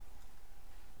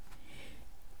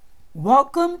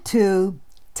Welcome to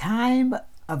Time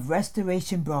of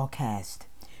Restoration broadcast.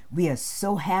 We are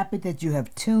so happy that you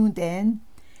have tuned in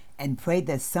and pray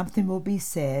that something will be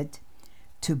said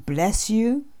to bless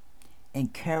you,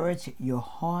 encourage your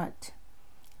heart,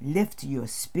 lift your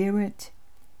spirit,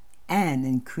 and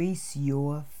increase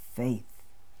your faith.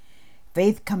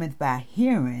 Faith cometh by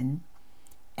hearing,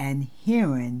 and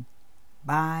hearing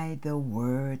by the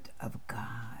word of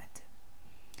God.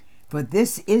 For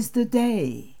this is the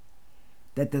day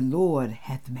that the Lord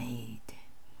hath made,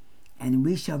 and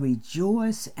we shall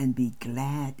rejoice and be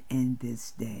glad in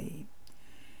this day.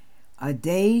 A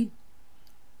day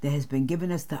that has been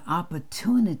given us the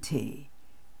opportunity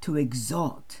to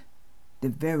exalt the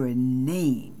very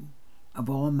name of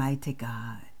Almighty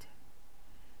God,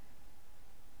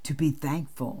 to be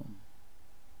thankful,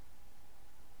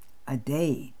 a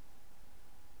day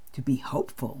to be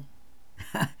hopeful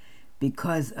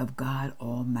because of God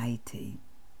Almighty.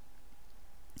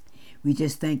 We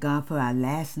just thank God for our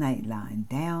last night lying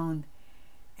down.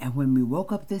 And when we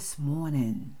woke up this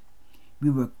morning,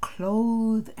 we were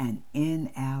clothed and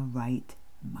in our right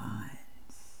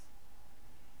minds.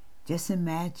 Just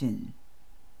imagine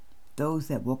those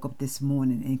that woke up this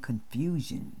morning in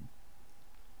confusion,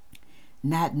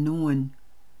 not knowing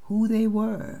who they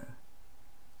were,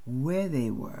 where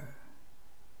they were.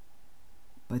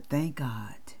 But thank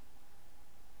God,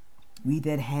 we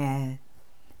that had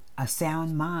a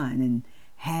sound mind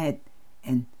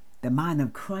and the mind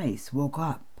of Christ woke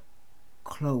up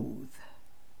clothed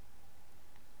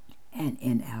and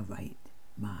in our right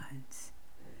minds.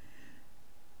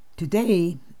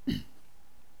 Today,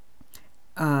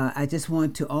 I just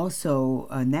want to also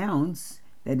announce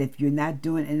that if you're not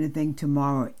doing anything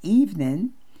tomorrow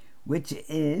evening, which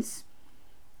is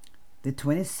the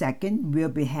 22nd, we'll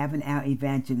be having our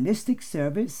evangelistic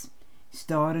service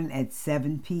starting at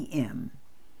 7 p.m.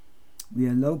 We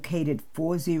are located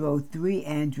 403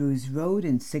 Andrews Road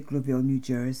in Sicklerville, New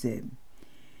Jersey.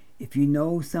 If you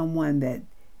know someone that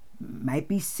might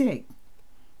be sick,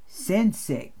 sin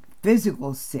sick,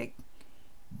 physical sick,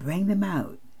 bring them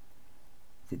out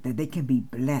so that they can be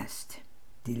blessed,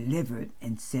 delivered,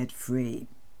 and set free.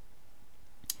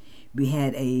 We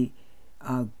had a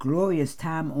glorious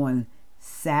time on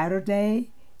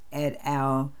Saturday at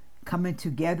our Coming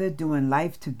Together, Doing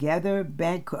Life Together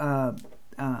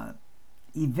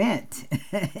event.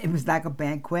 It was like a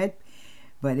banquet,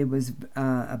 but it was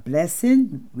a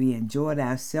blessing. We enjoyed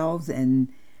ourselves, and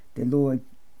the Lord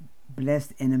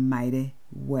blessed in a mighty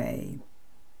way.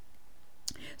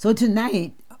 So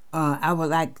tonight, I would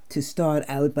like to start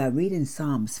out by reading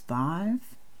Psalms 5.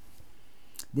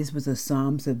 This was a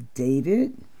Psalms of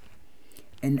David,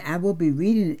 and I will be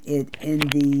reading it in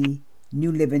the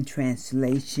New Living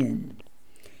Translation.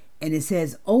 And it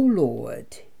says, O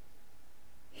Lord,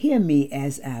 hear me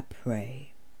as I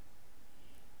pray.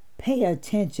 Pay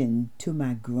attention to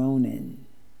my groaning.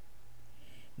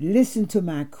 Listen to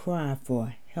my cry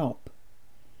for help,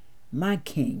 my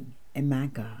King and my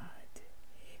God.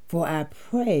 For I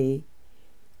pray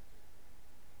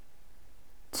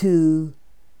to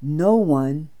no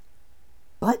one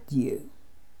but you.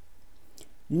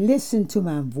 Listen to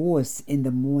my voice in the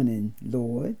morning,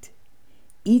 Lord.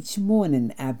 Each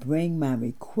morning I bring my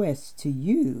requests to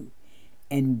you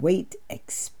and wait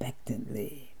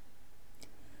expectantly.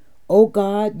 O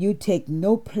God, you take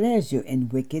no pleasure in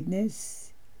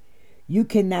wickedness. You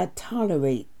cannot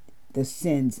tolerate the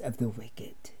sins of the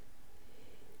wicked.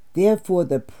 Therefore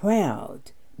the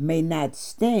proud may not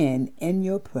stand in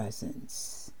your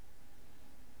presence.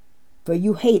 For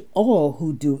you hate all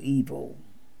who do evil.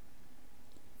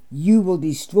 You will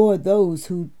destroy those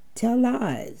who tell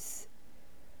lies.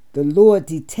 The Lord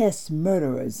detests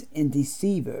murderers and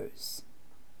deceivers.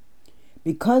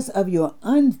 Because of your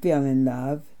unfailing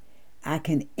love, I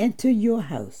can enter your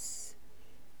house.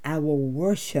 I will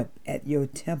worship at your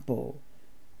temple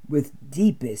with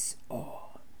deepest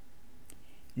awe.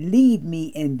 Lead me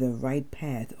in the right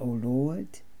path, O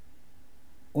Lord,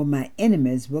 or my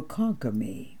enemies will conquer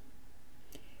me.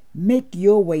 Make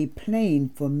your way plain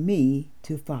for me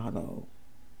to follow.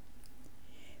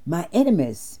 My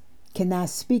enemies cannot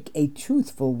speak a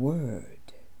truthful word.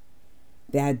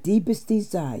 Their deepest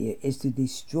desire is to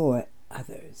destroy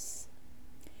others.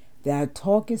 Their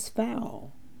talk is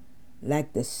foul,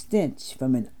 like the stench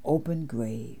from an open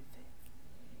grave.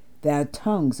 Their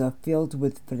tongues are filled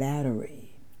with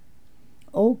flattery.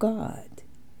 O God,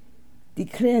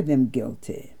 declare them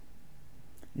guilty.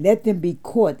 Let them be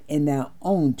caught in their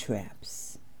own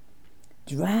traps.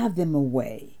 Drive them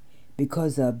away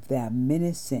because of their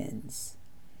many sins,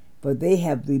 for they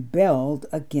have rebelled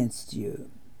against you.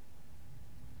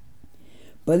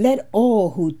 But let all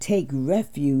who take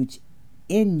refuge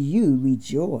in you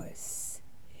rejoice.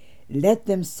 Let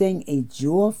them sing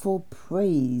joyful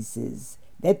praises.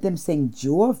 Let them sing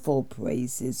joyful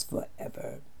praises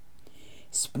forever.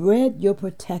 Spread your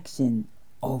protection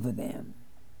over them,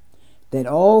 that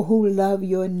all who love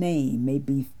your name may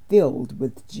be filled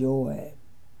with joy.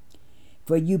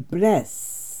 For you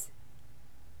bless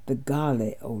the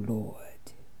godly, O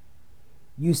Lord.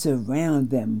 You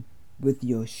surround them with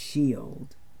your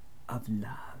shield of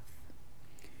love.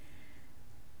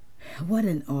 What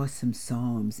an awesome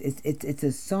psalm. It's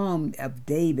a psalm of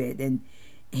David, and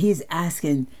he's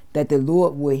asking that the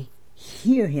Lord will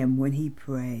hear him when he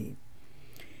prays.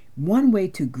 One way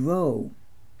to grow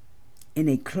in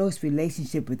a close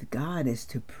relationship with God is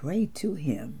to pray to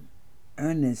him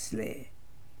earnestly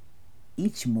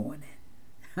each morning.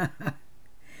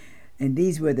 And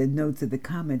these were the notes of the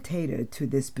commentator to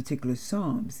this particular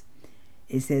Psalms.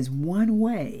 It says, one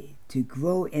way to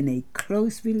grow in a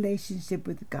close relationship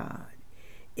with God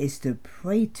is to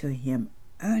pray to him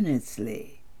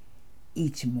earnestly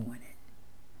each morning.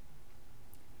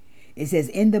 It says,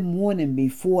 in the morning,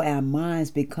 before our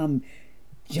minds become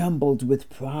jumbled with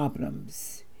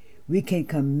problems, we can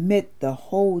commit the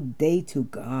whole day to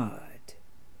God.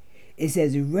 It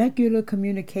says regular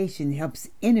communication helps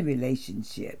any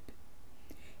relationship,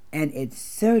 and it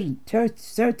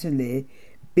certainly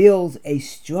builds a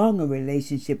stronger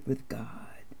relationship with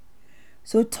God.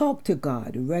 So talk to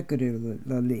God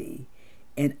regularly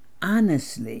and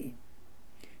honestly.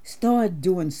 Start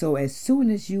doing so as soon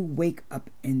as you wake up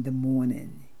in the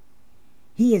morning.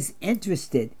 He is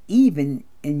interested even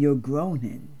in your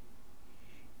groaning.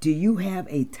 Do you have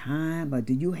a time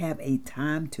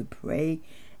to pray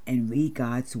and read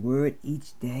God's word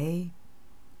each day?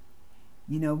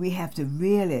 You know, we have to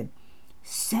really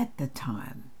set the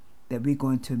time that we're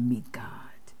going to meet God.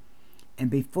 And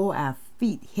before our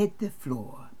feet hit the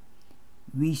floor,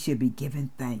 we should be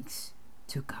giving thanks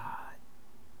to God.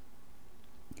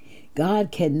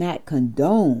 God cannot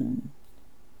condone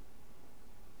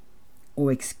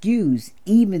or excuse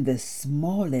even the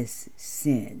smallest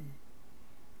sin.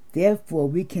 Therefore,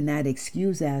 we cannot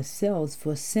excuse ourselves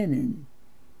for sinning,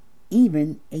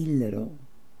 even a little.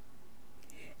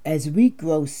 As we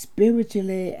grow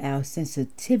spiritually, our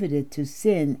sensitivity to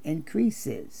sin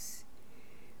increases.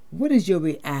 What is your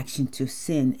reaction to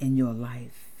sin in your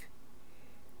life?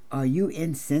 Are you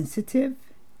insensitive,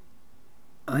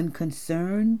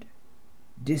 unconcerned,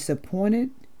 disappointed,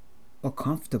 or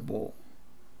comfortable?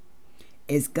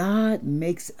 As God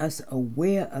makes us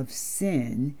aware of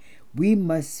sin, we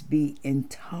must be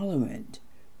intolerant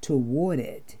toward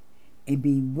it and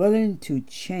be willing to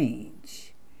change.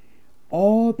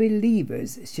 All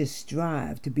believers should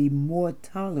strive to be more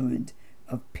tolerant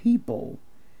of people,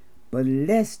 but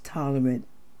less tolerant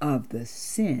of the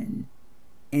sin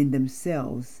in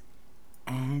themselves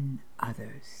and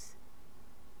others.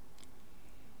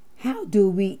 How do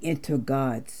we enter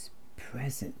God's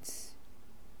presence?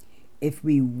 If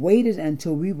we waited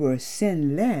until we were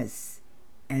sinless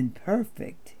and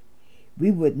perfect, we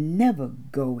would never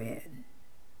go in.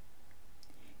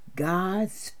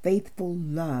 God's faithful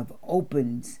love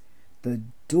opens the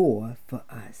door for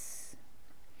us.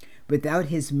 Without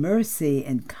his mercy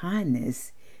and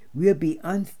kindness, we'll be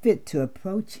unfit to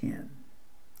approach him.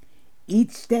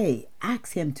 Each day,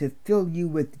 ask him to fill you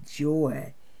with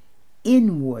joy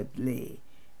inwardly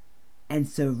and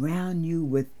surround you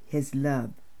with his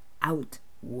love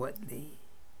outwardly.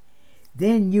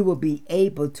 Then you will be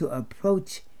able to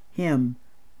approach him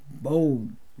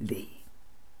boldly.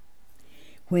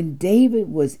 When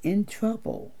David was in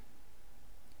trouble,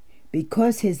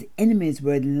 because his enemies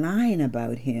were lying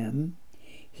about him,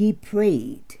 he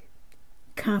prayed,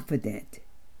 confident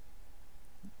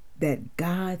that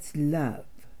God's love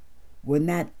will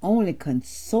not only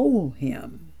console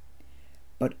him,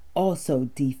 but also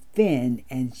defend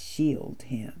and shield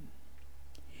him.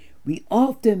 We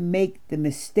often make the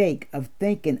mistake of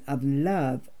thinking of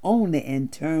love only in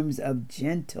terms of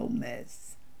gentleness.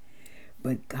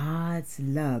 But God's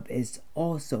love is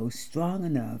also strong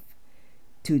enough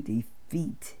to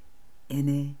defeat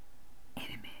any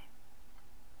enemy.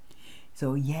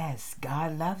 So yes,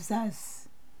 God loves us,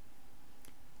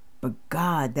 but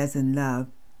God doesn't love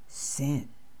sin.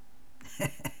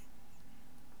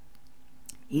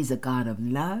 He's a God of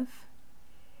love,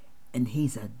 and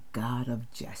he's a God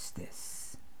of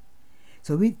justice.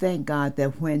 So we thank God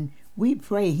that when we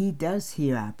pray, he does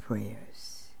hear our prayers.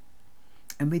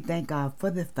 And we thank God for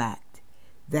the fact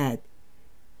that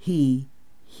he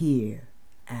hears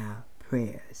our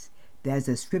prayers. There's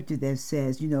a scripture that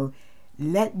says,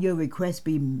 Let your request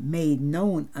be made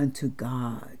known unto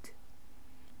God,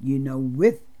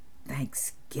 with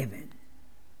thanksgiving.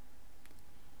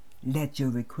 Let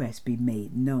your request be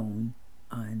made known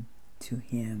unto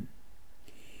him.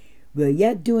 We're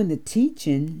yet doing the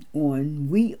teaching on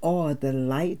We Are the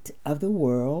Light of the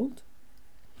World.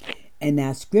 And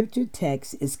our scripture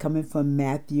text is coming from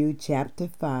Matthew chapter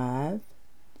 5,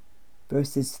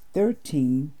 verses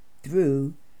 13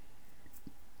 through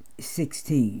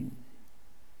 16.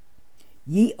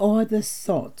 Ye are the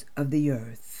salt of the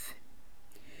earth.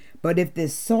 But if the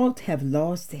salt have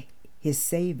lost his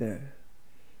savor,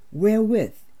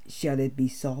 wherewith shall it be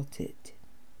salted?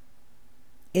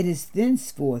 It is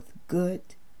thenceforth good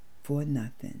for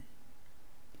nothing,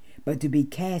 but to be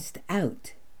cast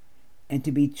out and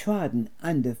to be trodden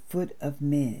under foot of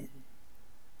men.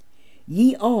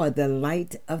 Ye are the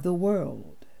light of the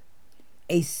world.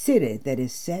 A city that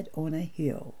is set on a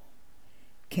hill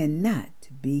cannot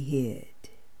be hid.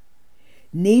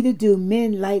 Neither do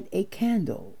men light a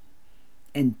candle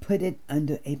and put it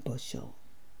under a bushel,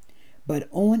 but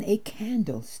on a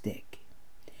candlestick,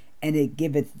 and it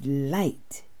giveth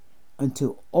light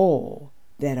unto all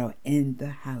that are in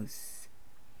the house.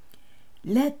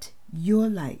 Let your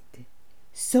light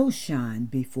so shine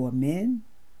before men,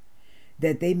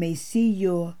 that they may see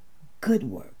your good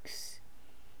works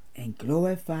and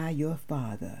glorify your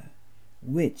Father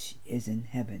which is in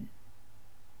heaven.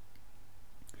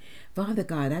 Father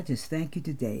God, I just thank you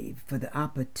today for the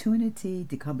opportunity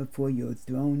to come before your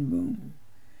throne room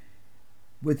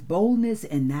with boldness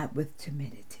and not with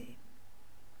timidity.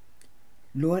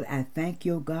 Lord, I thank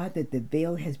you, God, that the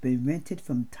veil has been rented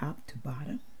from top to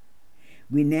bottom.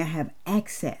 We now have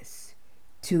access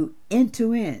to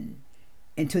enter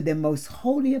into the most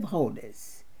holy of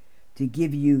holies, to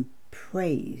give you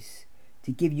praise,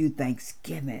 to give you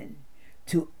thanksgiving,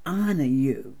 to honor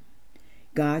you.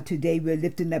 God, today we're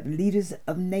lifting up leaders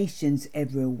of nations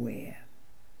everywhere.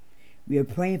 We are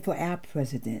praying for our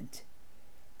president,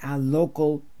 our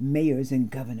local mayors and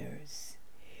governors.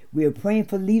 We are praying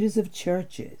for leaders of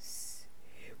churches.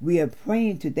 We are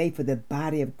praying today for the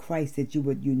body of Christ, that you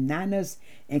would unite us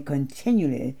and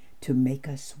continually to make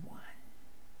us one.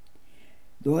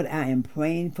 Lord, I am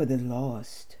praying for the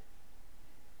lost,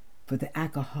 for the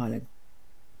alcoholic,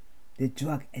 the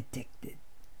drug addicted,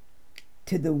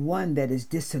 to the one that is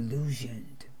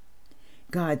disillusioned.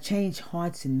 God, change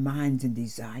hearts and minds and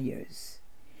desires.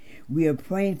 We are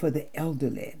praying for the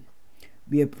elderly.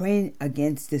 We are praying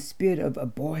against the spirit of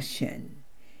abortion.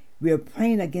 We are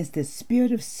praying against the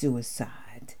spirit of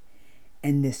suicide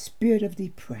and the spirit of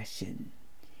depression.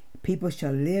 People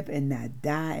shall live and not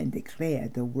die and declare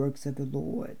the works of the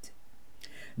Lord.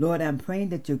 Lord, I'm praying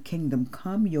that your kingdom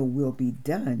come, your will be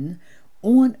done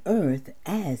on earth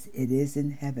as it is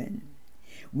in heaven.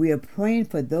 We are praying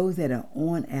for those that are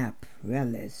on our prayer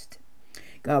list.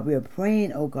 God, we are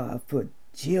praying, oh God, for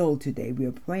Jill today. We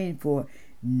are praying for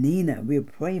Nina. We are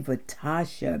praying for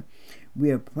Tasha. We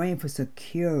are praying for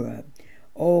Sakura.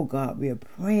 Oh God, we are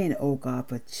praying, oh God,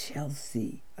 for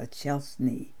Chelsea. I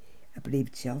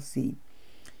believe Chelsea.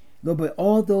 Lord, but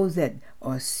all those that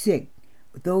are sick,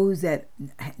 those that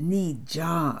need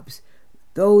jobs,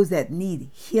 those that need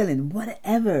healing,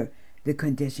 whatever the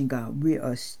condition, God, we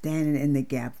are standing in the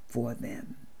gap for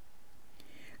them.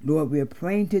 Lord, we are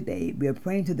praying today, we are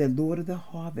praying to the Lord of the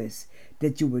harvest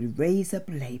that you would raise up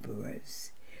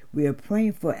laborers. We are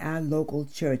praying for our local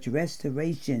church,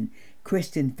 Restoration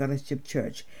Christian Fellowship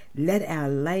Church. Let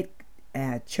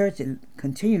our church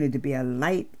continue to be a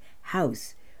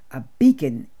lighthouse, a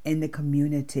beacon in the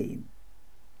community.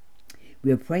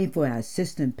 We are praying for our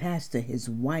assistant pastor, his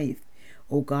wife,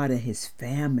 oh God, and his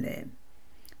family.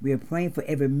 We are praying for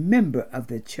every member of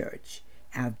the church,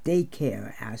 our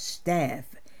daycare, our staff,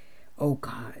 oh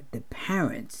God, the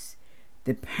parents,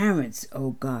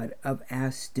 oh God, of our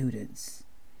students.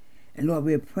 And Lord,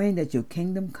 we are praying that your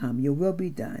kingdom come, your will be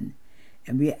done.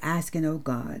 And we are asking, oh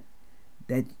God,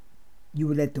 that you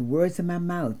will let the words of my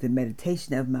mouth, the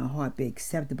meditation of my heart be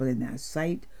acceptable in thy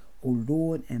sight, O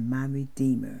Lord and my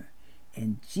Redeemer.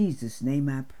 In Jesus' name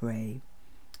I pray.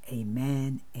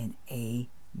 Amen and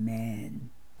amen.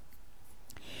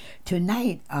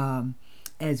 Tonight,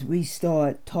 as we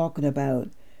start talking about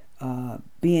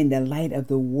being the light of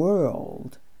the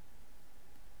world,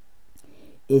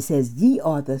 it says, ye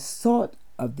are the salt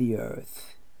of the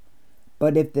earth.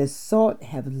 But if the salt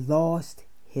have lost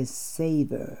his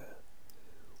savor,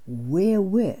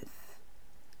 wherewith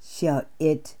shall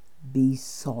it be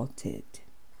salted?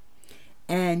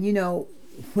 And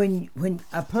when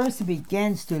a person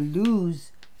begins to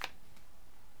lose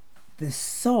the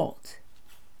salt,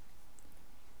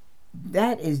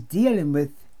 that is dealing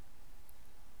with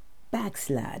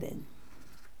backsliding.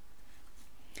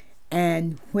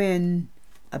 And when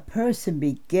a person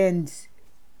begins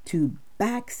to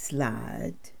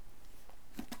backslide,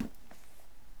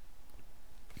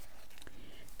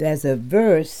 there's a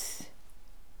verse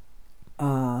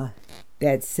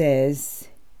that says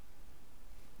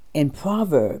in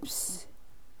Proverbs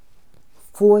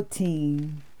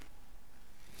 14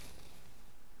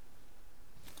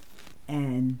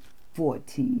 and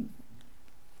 14.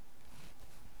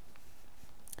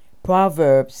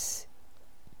 Proverbs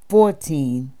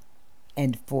 14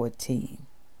 and 14.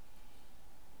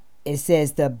 It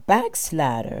says, the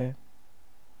backslider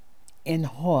in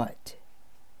heart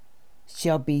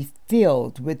shall be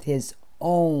filled with his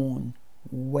own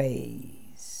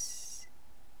ways,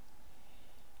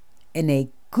 and a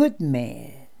good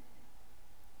man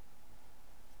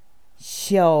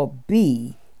shall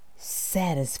be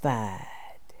satisfied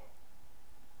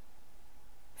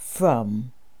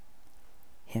from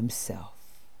himself.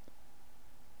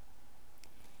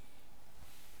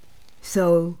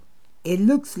 So it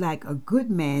looks like a good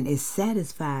man is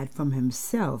satisfied from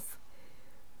himself,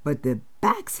 but the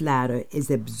backslider is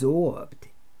absorbed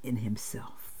in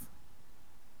himself.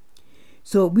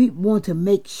 So we want to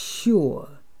make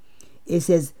sure. It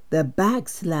says, the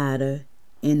backslider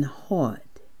in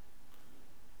heart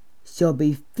shall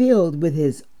be filled with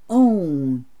his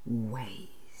own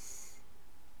ways,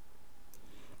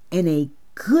 and a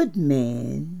good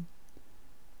man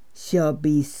shall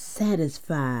be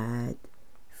satisfied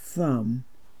from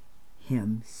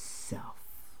himself.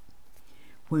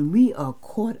 When we are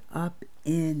caught up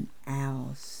in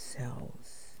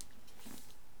ourselves,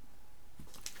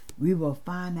 we will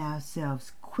find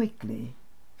ourselves quickly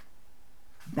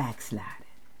backsliding,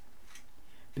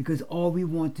 because all we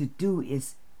want to do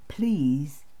is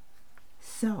please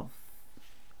self.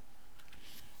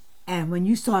 And when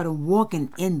you start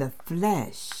walking in the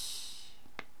flesh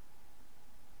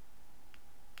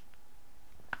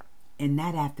and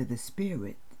not after the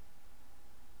Spirit,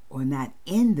 or not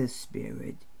in the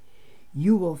Spirit,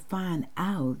 you will find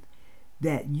out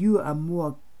that you are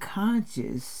more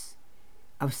conscious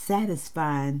of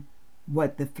satisfying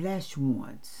what the flesh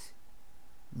wants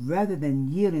rather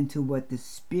than yielding to what the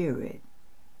Spirit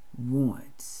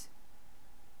wants.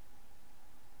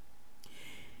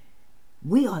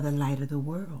 We are the light of the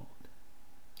world.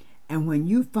 And when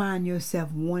you find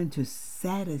yourself wanting to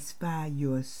satisfy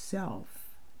yourself,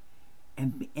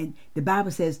 and the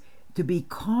Bible says to be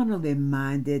carnally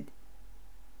minded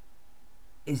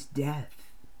is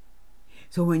death.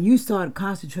 So when you start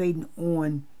concentrating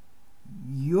on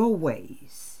your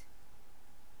ways,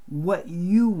 what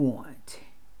you want,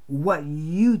 what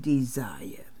you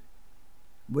desire,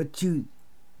 what you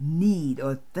need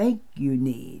or think you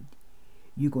need,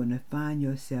 you're going to find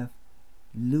yourself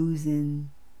losing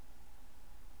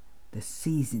the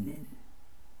seasoning.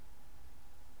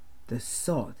 The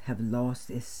salt have lost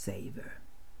its savor.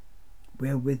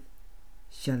 Wherewith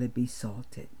shall it be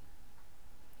salted?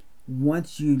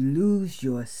 Once you lose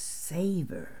your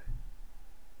savor,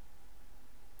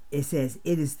 it says,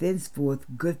 it is thenceforth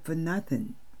good for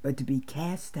nothing but to be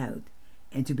cast out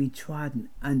and to be trodden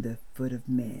under foot of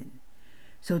men.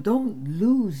 So don't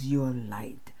lose your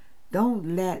light.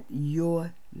 Don't let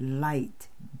your light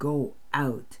go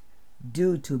out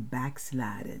due to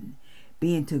backsliding,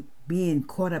 being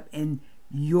caught up in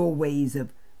your ways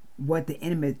of what the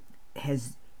enemy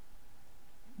has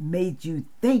made you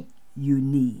think you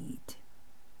need.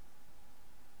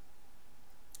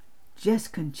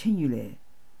 Just continually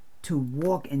to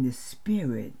walk in the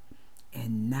Spirit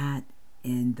and not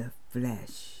in the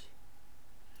flesh,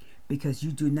 because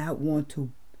you do not want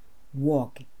to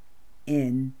walk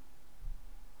in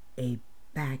a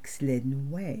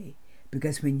backslidden way,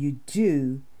 because when you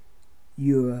do,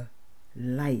 your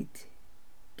light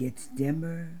gets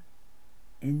dimmer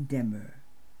and dimmer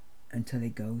until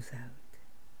it goes out.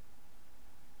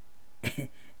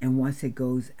 And once it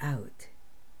goes out,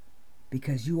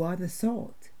 because you are the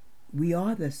salt, we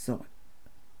are the salt,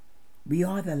 we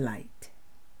are the light.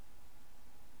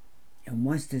 And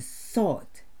once the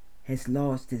salt has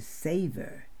lost its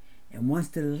savor, and once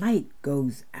the light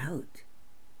goes out,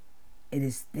 it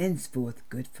is thenceforth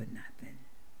good for nothing.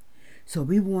 So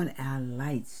we want our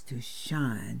lights to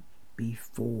shine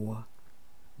before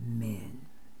men.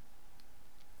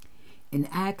 In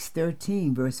Acts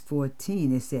 13, verse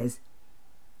 14, it says,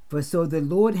 for so the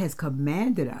Lord has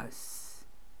commanded us,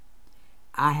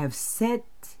 I have set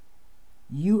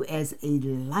you as a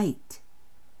light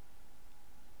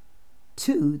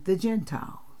to the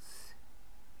Gentiles,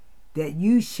 that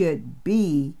you should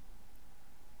be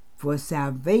for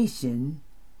salvation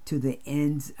to the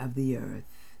ends of the earth.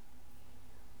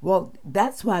 Well,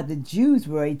 that's why the Jews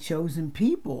were a chosen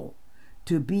people,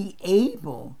 to be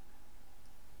able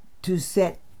to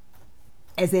set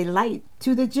as a light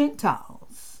to the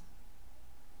Gentiles.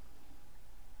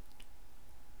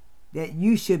 That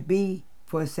you should be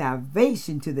for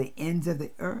salvation to the ends of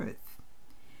the earth.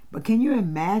 But can you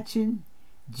imagine?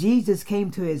 Jesus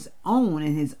came to his own,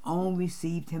 and his own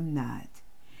received him not.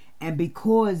 And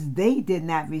because they did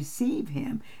not receive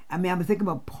him, I was thinking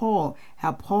about Paul,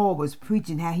 how Paul was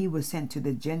preaching, how he was sent to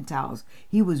the Gentiles.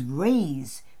 He was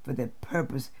raised for the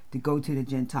purpose to go to the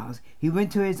Gentiles. He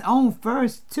went to his own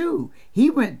first too.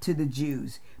 He went to the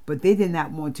Jews, but they did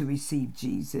not want to receive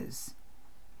Jesus.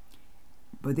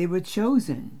 But they were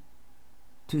chosen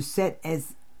to set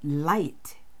as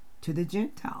light to the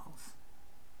Gentiles.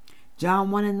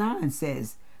 John 1:9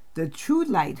 says, the true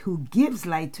light who gives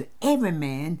light to every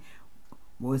man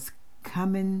was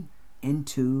coming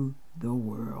into the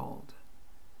world.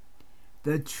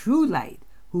 The true light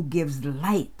who gives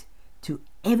light to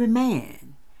every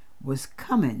man was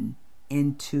coming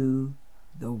into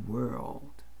the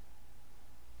world.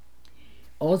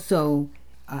 Also,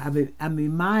 I'm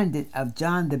reminded of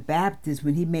John the Baptist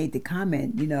when he made the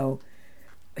comment,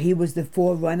 he was the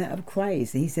forerunner of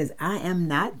Christ. And he says, I am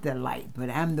not the light, but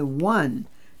I'm the one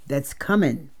that's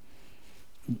coming,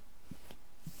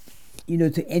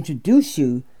 to introduce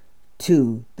you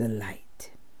to the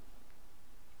light.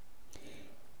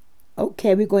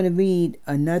 Okay, we're going to read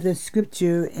another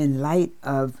scripture in light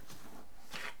of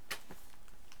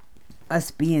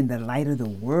us being the light of the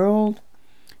world.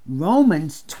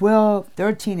 Romans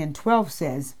 12:13 and 12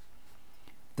 says,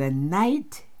 the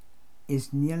night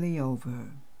is nearly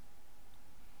over.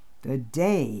 The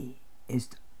day is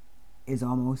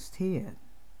almost here.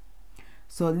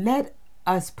 So let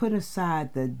us put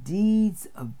aside the deeds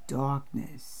of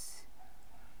darkness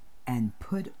and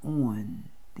put on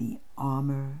the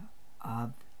armor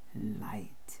of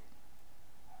light.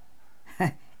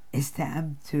 It's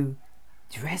time to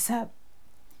dress up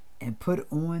and put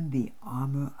on the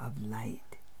armor of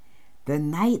light. The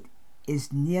night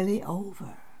is nearly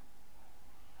over.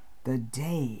 The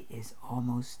day is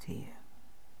almost here.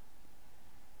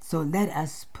 So let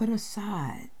us put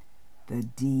aside the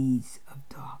deeds of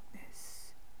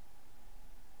darkness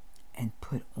and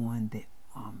put on the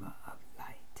armor of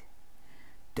light.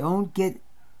 Don't get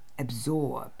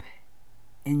absorbed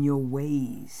in your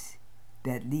ways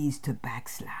that leads to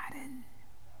backsliding.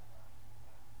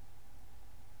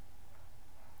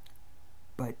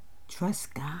 But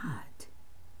trust God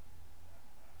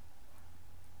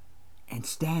and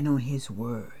stand on his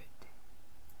word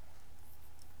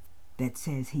that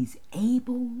says he's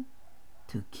able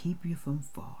to keep you from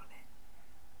falling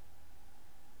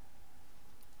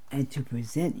and to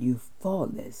present you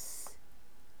faultless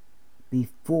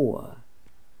before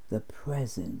the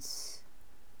presence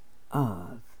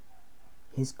of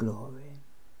his glory.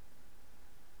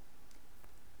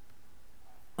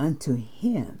 Unto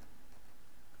him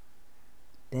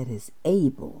that is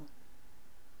able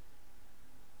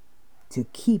to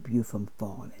keep you from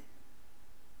falling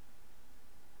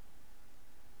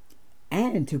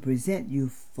and to present you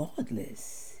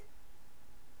faultless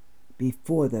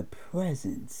before the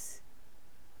presence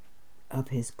of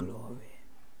his glory.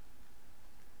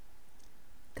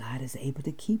 God is able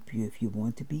to keep you if you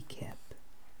want to be kept.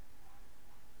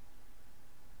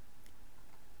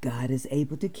 God is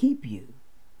able to keep you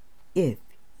if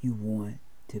you want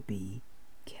to be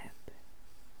kept.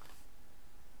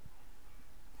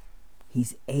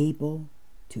 He's able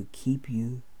to keep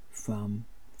you from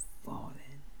falling.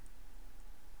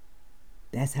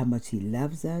 That's how much he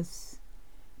loves us.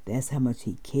 That's how much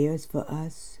he cares for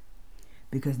us.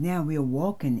 Because now we are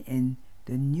walking in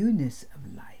the newness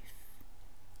of life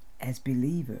as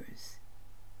believers,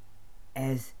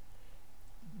 as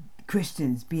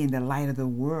Christians being the light of the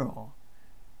world.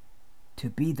 To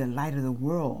be the light of the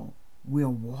world, we're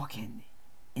walking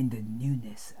in the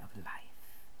newness of life.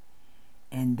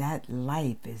 And that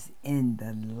life is in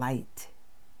the light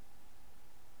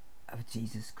of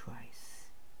Jesus Christ.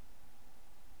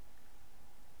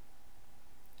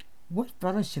 What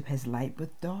fellowship has light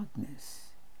with darkness?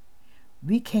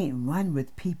 We can't run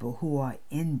with people who are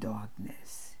in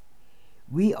darkness.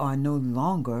 We are no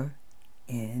longer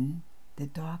in the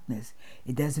darkness.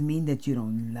 It doesn't mean that you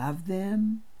don't love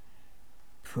them,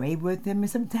 pray with them, and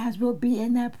sometimes we'll be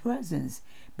in their presence.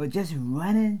 But just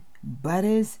running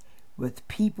buddies with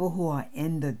people who are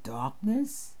in the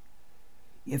darkness,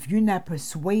 if you're not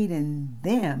persuading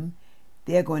them,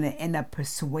 they're going to end up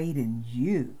persuading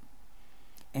you.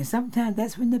 And sometimes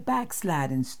that's when the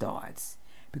backsliding starts,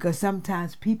 Because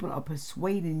sometimes people are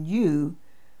persuading you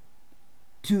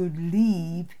to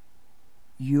leave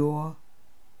your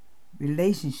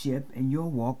relationship and your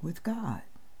walk with God.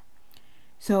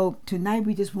 So tonight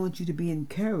we just want you to be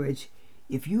encouraged.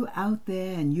 If you're out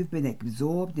there and you've been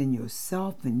absorbed in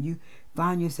yourself and you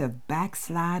find yourself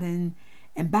backsliding,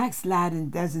 and backsliding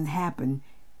doesn't happen,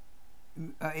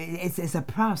 it's a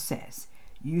process.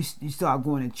 You start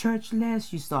going to church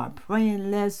less, you start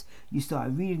praying less, you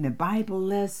start reading the Bible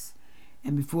less,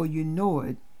 and before you know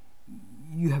it,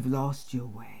 you have lost your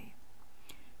way.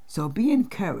 So be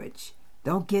encouraged.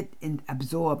 Don't get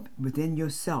absorbed within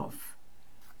yourself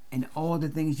and all the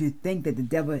things you think that the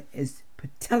devil is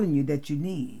telling you that you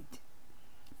need.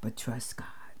 But trust God.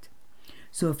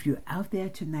 So if you're out there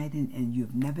tonight and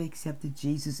you've never accepted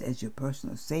Jesus as your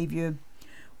personal Savior,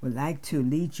 would like to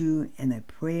lead you in a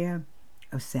prayer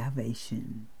of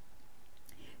salvation.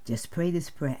 Just pray this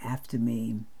prayer after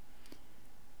me.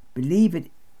 Believe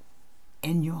it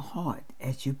in your heart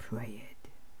as you pray it.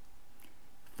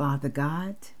 Father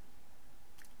God,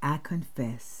 I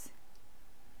confess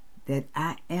that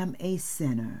I am a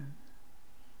sinner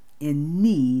in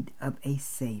need of a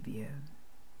Savior.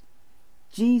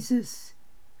 Jesus,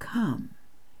 come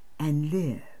and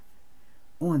live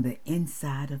on the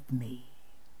inside of me.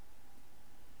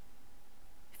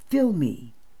 Fill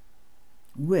me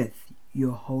with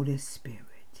your Holy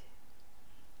Spirit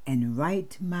and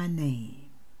write my name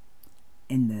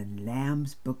in the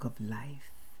Lamb's Book of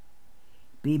Life.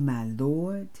 Be my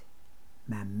Lord,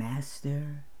 my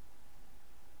Master,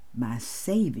 my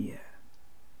Savior,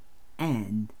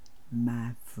 and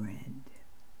my friend.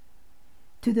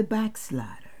 To the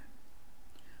backslider,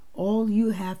 all you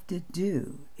have to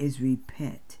do is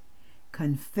repent,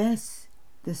 confess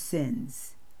the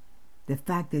sins, the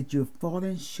fact that you've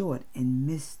fallen short and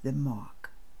missed the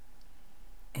mark,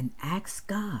 and ask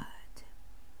God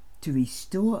to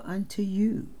restore unto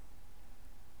you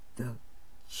the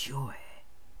joy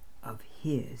of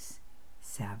His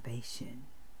salvation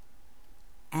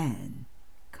and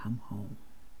come home.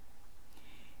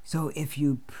 So if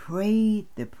you prayed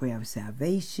the prayer of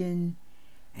salvation,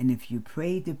 and if you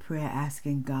prayed the prayer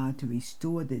asking God to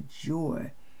restore the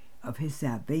joy of His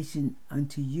salvation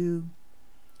unto you,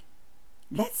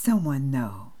 let someone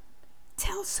know.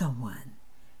 Tell someone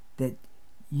that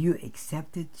you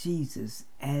accepted Jesus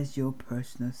as your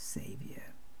personal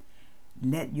Savior.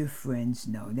 Let your friends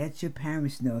know. Let your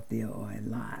parents know if they are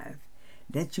alive.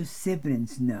 Let your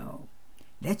siblings know.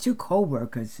 Let your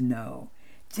co-workers know.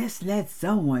 Just let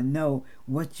someone know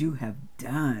what you have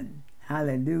done.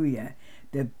 Hallelujah.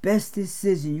 The best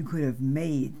decision you could have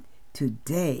made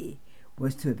today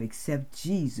was to have accepted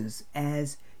Jesus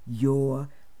as your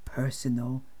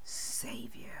personal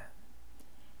Savior.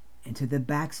 And to the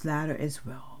backslider as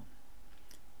well.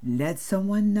 Let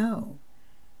someone know.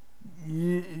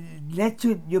 Let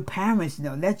your parents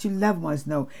know. Let your loved ones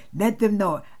know. Let them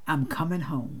know, I'm coming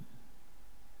home.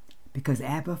 Because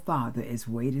Abba Father is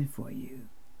waiting for you.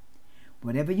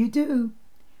 Whatever you do,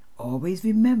 always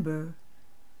remember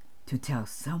to tell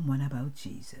someone about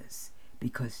Jesus.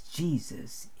 Because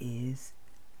Jesus is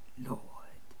Lord.